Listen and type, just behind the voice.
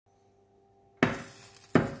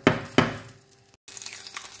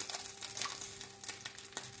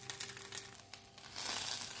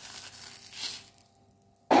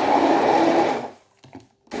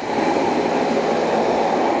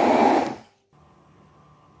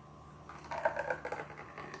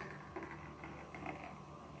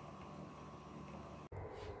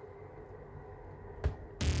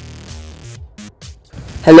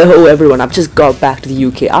Hello everyone, I've just got back to the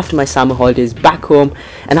UK after my summer holidays back home,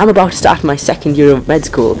 and I'm about to start my second year of med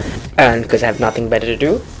school. And because I have nothing better to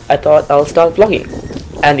do, I thought I'll start vlogging.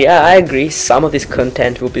 And yeah, I agree, some of this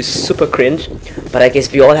content will be super cringe, but I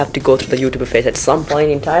guess we all have to go through the YouTuber phase at some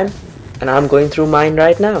point in time, and I'm going through mine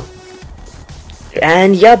right now.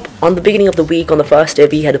 And yep, on the beginning of the week, on the first day,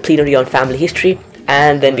 we had a plenary on family history,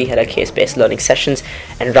 and then we had a case-based learning sessions,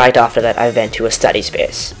 and right after that I went to a study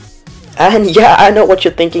space. And yeah, I know what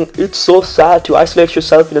you're thinking, it's so sad to isolate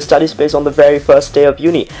yourself in a study space on the very first day of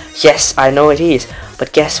uni. Yes, I know it is,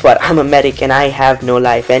 but guess what, I'm a medic and I have no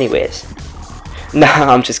life anyways. Nah,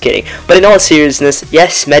 I'm just kidding. But in all seriousness,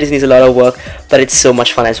 yes, medicine is a lot of work, but it's so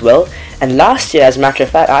much fun as well. And last year, as a matter of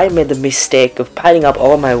fact, I made the mistake of piling up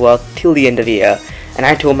all my work till the end of the year, and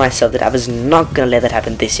I told myself that I was not gonna let that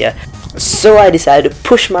happen this year. So I decided to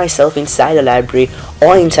push myself inside a library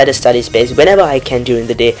or inside a study space whenever I can during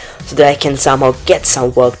the day, so that I can somehow get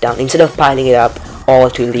some work done instead of piling it up all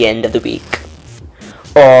till the end of the week.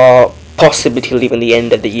 Or possibly till even the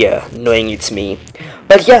end of the year, knowing it's me.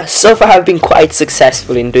 But yeah, so far I've been quite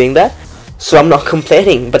successful in doing that, so I'm not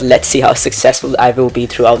complaining, but let's see how successful I will be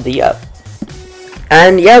throughout the year.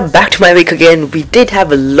 And yeah, back to my week again. We did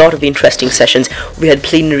have a lot of interesting sessions. We had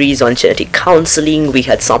plenaries on genetic counseling, we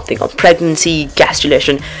had something on pregnancy,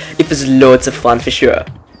 gastrulation. It was loads of fun for sure.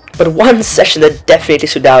 But one session that definitely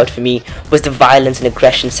stood out for me was the violence and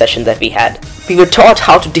aggression session that we had. We were taught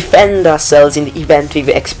how to defend ourselves in the event we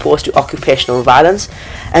were exposed to occupational violence.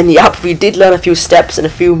 And yup, we did learn a few steps and a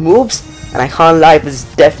few moves, and I can't lie, it was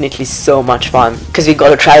definitely so much fun, because we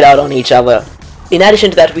got to try it out on each other. In addition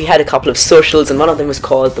to that, we had a couple of socials, and one of them was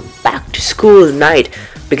called the Back to School Night,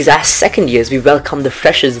 because as second years we welcomed the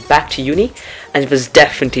freshers back to uni, and it was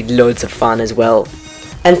definitely loads of fun as well.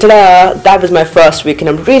 And ta-da! That was my first week, and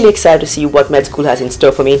I'm really excited to see what med school has in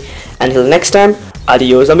store for me. Until next time,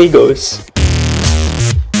 adios amigos!